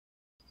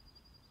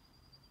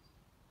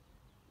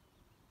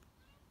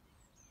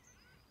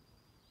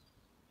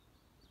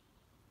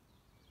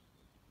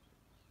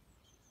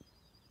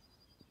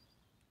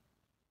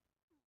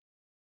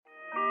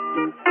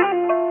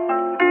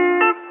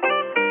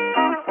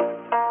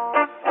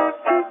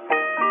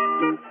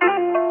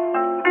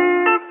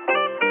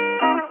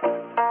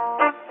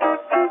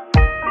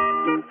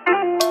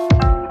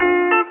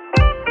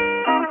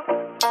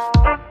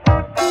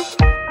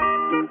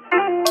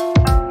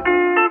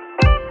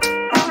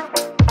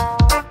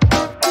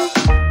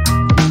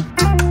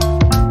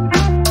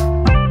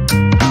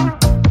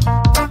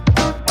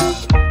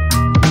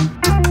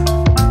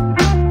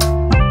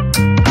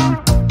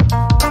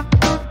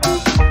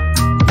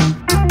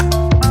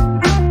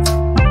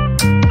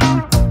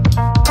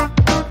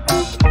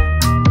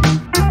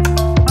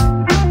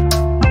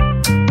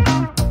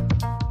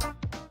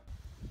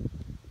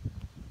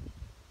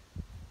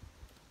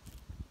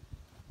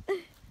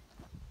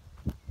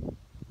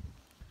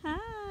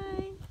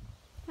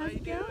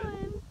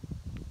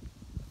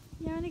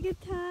having a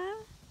good time?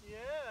 Yeah,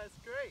 it's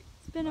great.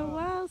 It's been a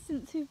while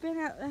since we've been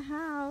at the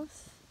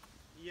house.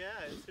 Yeah,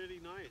 it's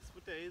really nice.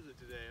 What day is it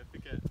today? I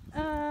forget.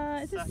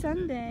 It's a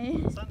Sunday.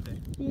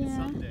 Sunday? Yeah. It's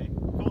Sunday.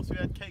 Of course, we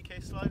had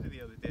KK Slider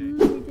the other day.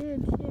 We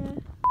did, yeah.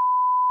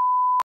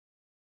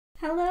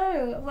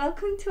 Hello,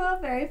 welcome to our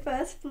very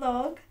first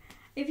vlog.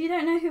 If you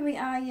don't know who we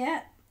are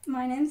yet,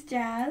 my name's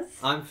Jazz.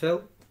 I'm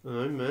Phil.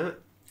 I'm Matt.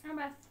 I'm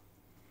Beth.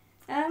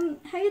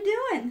 How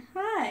you doing?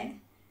 Hi.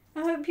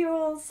 I hope you're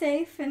all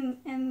safe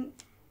and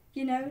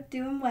you know,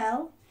 doing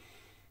well.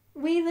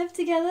 We live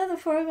together, the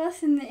four of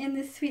us, in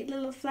this sweet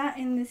little flat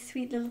in this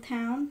sweet little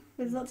town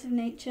with lots of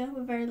nature.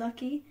 We're very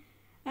lucky.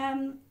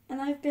 And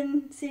I've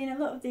been seeing a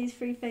lot of these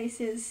free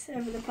faces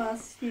over the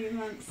past few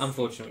months.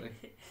 Unfortunately.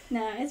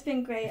 No, it's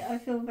been great. I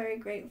feel very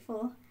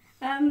grateful.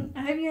 I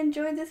hope you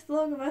enjoyed this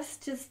vlog of us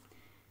just,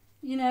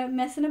 you know,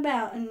 messing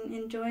about and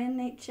enjoying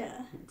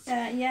nature.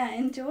 Yeah,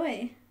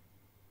 enjoy.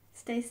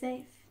 Stay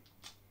safe.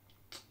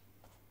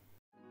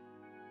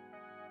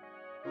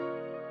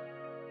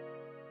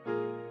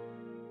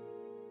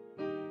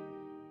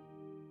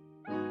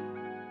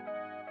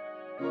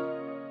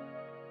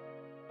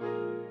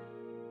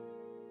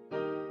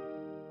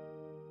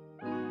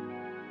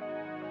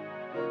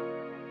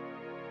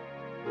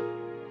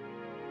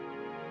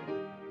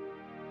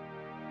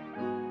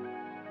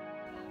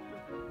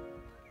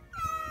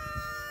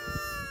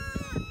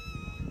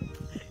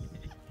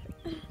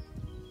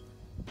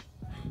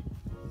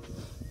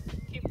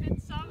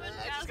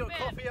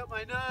 Coffee up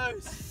my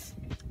nose.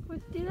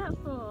 What did you do that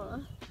for?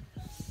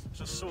 I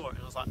just saw it and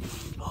I was like,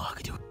 oh, I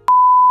could do it.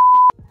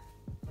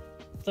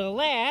 The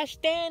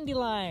last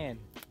dandelion.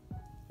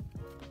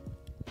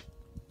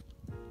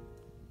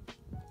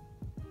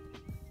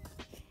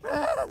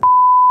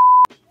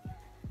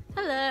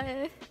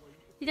 Hello.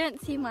 You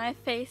don't see my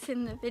face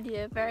in the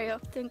video very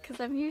often because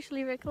I'm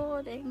usually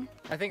recording.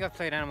 I think I've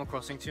played Animal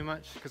Crossing too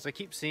much because I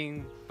keep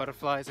seeing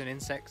butterflies and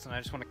insects and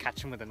I just want to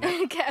catch them with a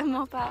net. Get a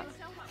mop out.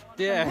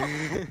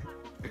 Yeah.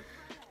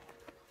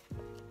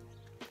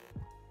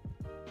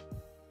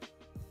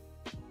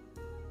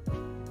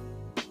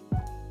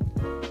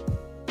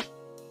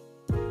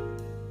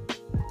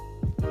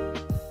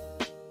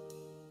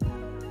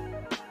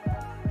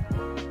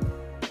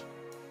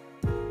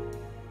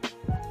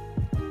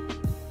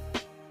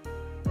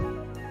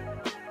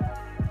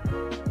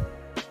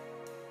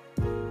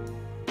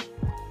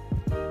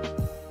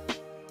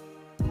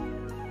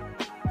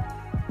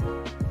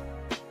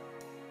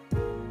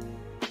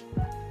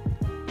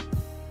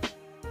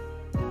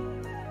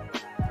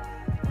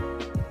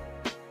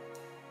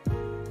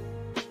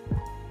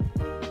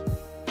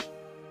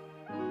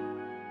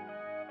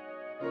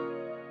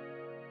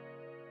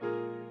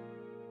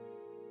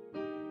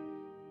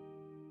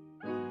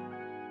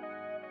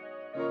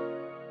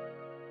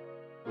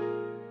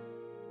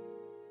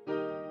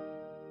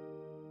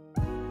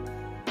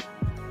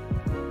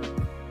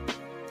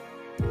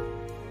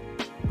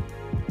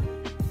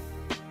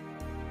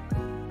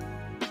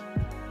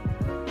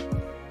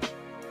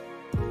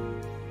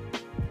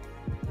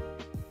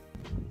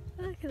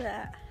 Look at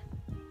that.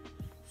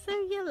 So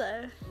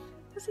yellow.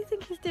 What does he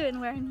think he's doing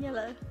wearing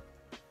yellow?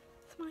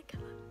 It's my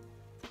colour.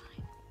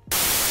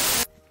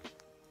 Fine.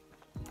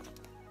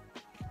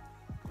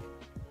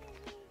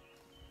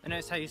 I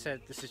noticed how you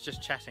said this is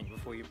just chatting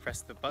before you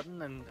press the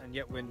button and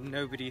yet when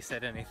nobody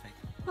said anything.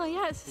 Well,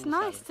 yeah, it's just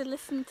nice to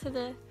listen to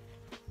the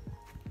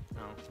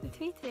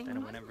tweeting.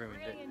 And when everyone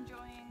Really did.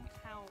 enjoying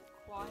how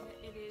quiet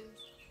it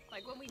is.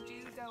 Like when we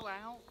do go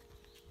out,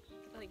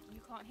 like you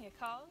can't hear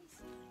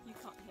cars, you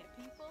can't hear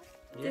people.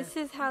 Yeah. This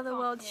is how the you can't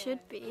world hear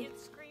should be.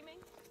 Kids screaming.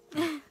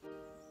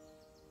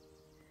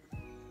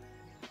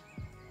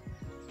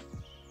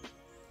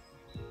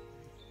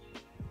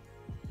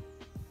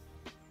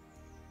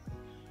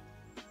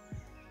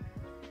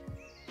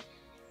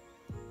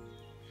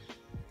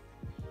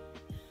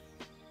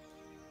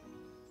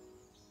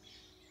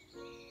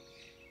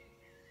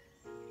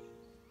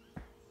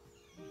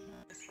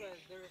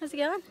 How's it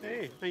going?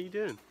 Hey, how you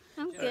doing?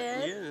 I'm good.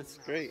 Yeah, it's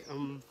great.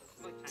 I'm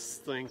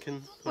just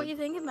thinking. What are you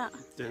thinking about?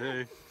 Don't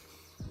know.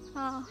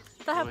 Oh,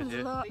 that happens a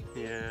idea. lot.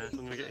 Yeah, I'm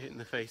gonna get hit in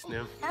the face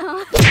now.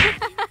 Oh.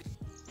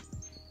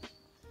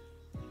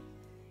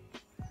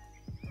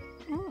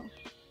 Oh,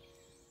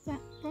 that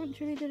branch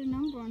really did a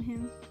number on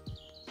him.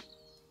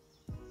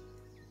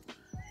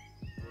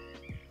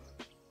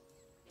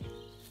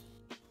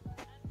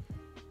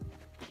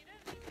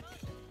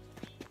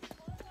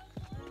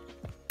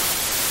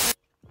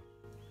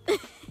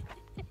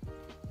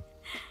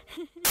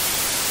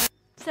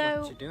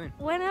 So, What you doing?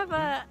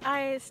 whenever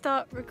I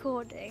start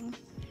recording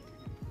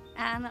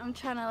and I'm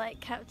trying to like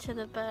capture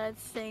the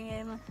birds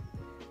singing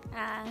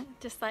and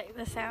just like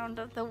the sound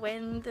of the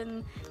wind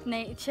and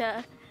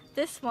nature,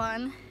 this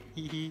one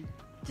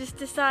just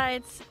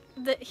decides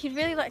that he'd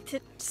really like to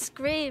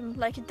scream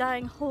like a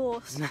dying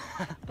horse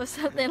or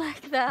something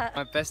like that.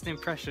 My best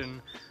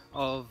impression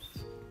of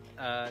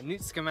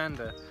Newt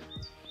Scamander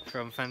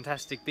from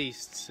Fantastic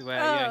Beasts, where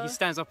yeah, he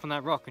stands up on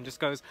that rock and just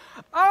goes,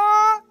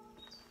 ah!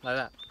 Like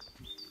that.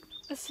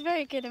 It's a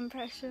very good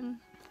impression.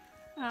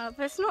 But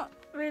it's not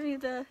really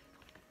the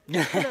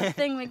sort of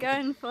thing we're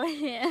going for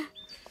here.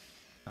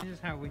 This is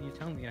how when you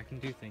tell me I can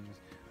do things,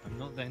 I'm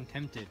not then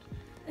tempted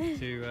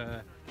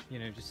to, you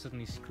know, just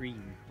suddenly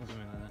scream or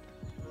something like that.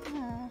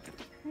 Oh,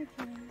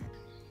 okay.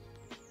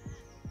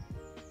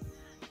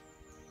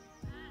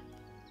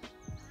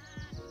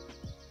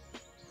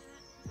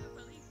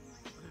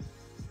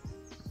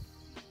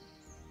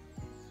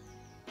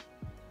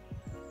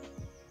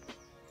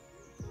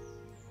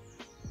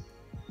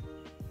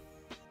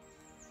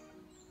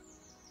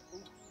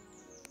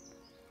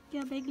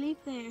 Got a big leaf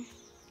there.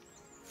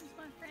 It's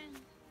my friend.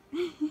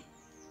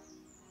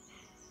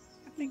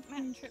 I think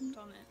Matt tripped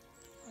on it.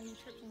 Or you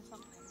tripped on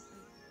something.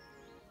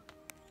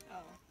 Oh.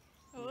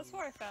 Oh, that's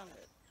where I found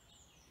it.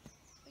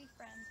 Sweet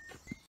friend.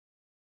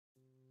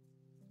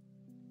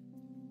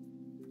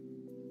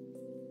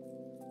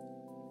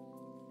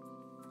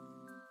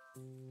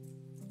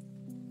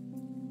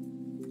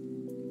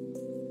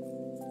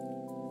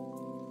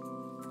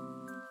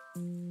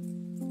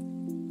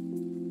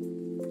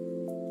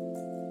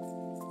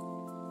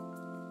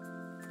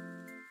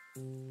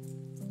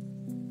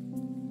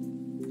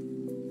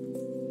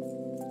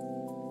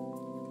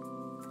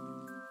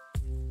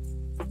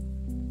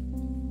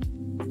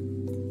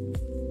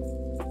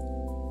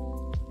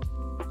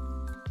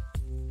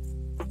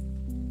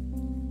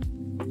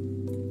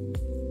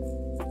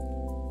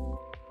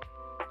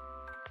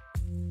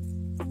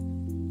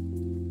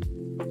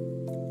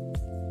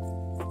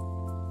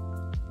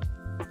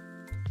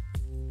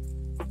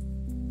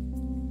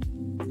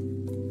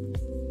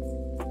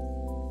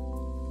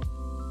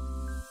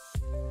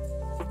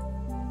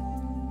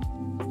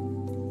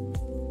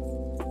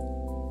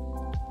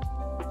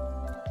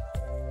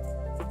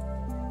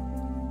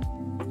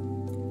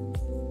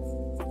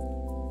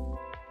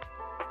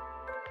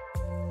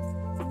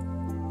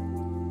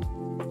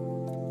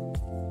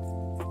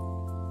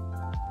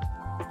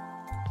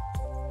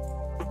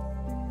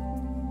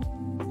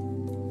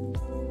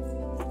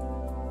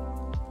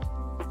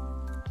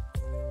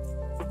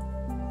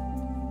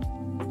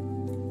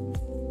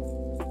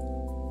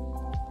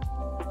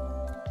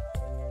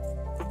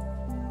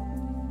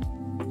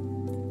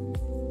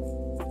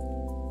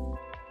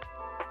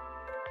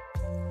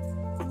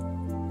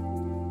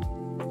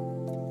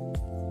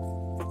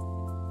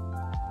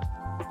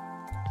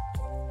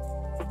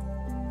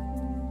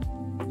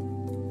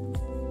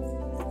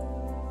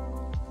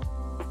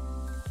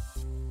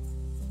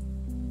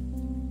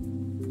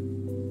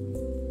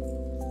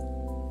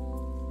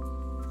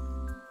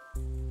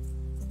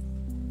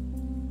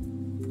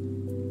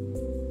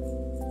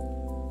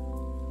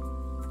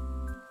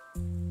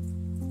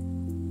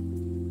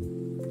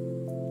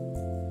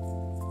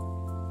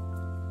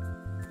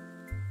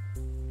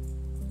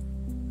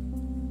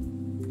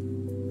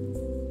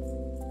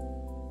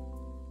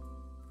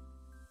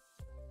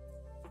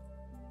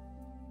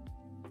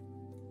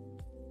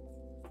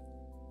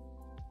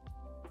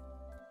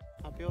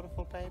 A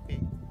beautiful baby.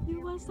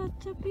 You are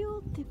such a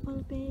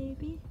beautiful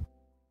baby.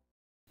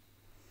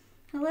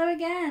 Hello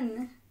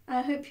again.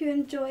 I hope you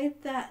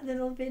enjoyed that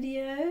little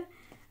video.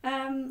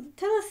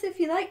 Tell us if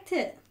you liked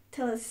it.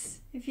 Tell us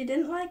if you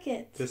didn't like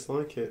it.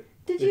 Dislike it.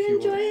 Did you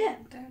enjoy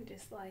it? Don't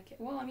dislike it.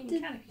 Well, I mean, you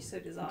can if you so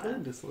desire.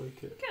 Don't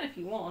dislike it. You can if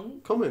you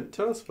want. Comment.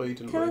 Tell us why you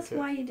didn't Tell like us it.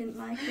 why you didn't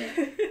like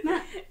it.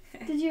 Matt,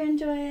 did you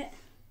enjoy it?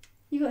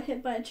 You got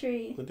hit by a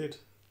tree. I did.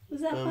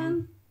 Was that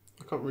fun?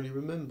 I can't really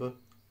remember.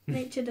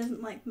 Nature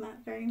doesn't like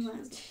Matt very She much.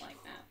 doesn't like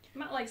Matt.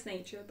 Matt likes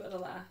nature, but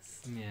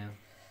alas. Yeah.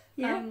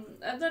 Yeah.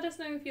 Let us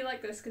know if you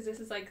like this, because this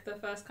is like the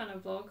first kind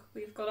of vlog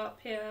we've got up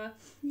here.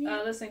 Yeah.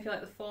 Let us know if you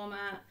like the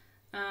format.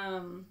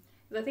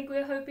 I think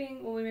we're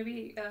hoping, or we may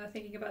be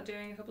thinking about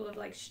doing a couple of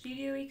like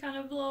studio-y kind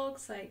of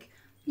vlogs, like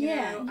you you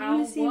our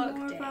want to see work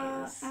more days.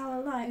 of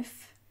our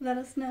life? Let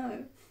us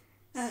know.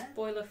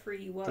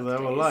 Spoiler-free work Because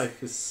our days.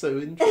 life is so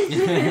interesting.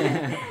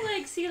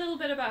 Like, see a little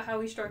bit about how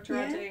we structure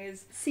our Yeah.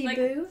 days. See Like,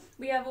 Boo.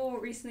 We have all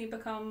recently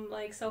become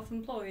like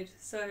self-employed,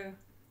 so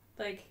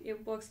like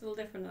it works a little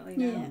differently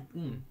now.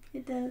 Yeah,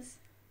 it does.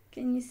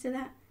 Getting used to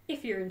that.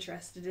 If you're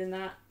interested in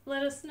that,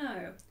 let us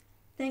know.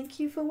 Thank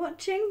you for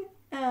watching.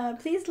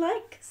 Please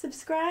like,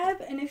 subscribe,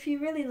 and if you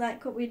really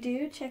like what we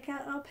do, check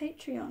out our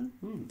Patreon.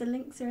 The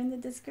links are in the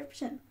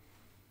description.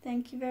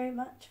 Thank you very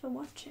much for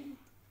watching.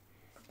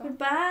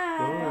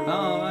 Goodbye.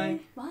 Bye.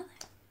 Bye.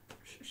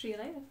 See you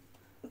later.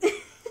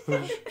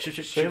 See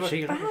you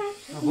later. Bye.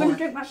 I'm going to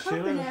drink my coffee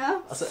later.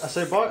 now. I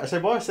say bye. I say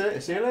bye. See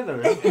you later.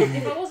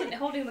 If I wasn't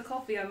holding the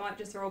coffee, I might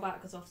just roll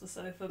backwards off the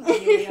sofa, but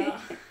here we are.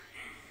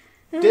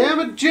 Damn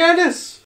it, Janice!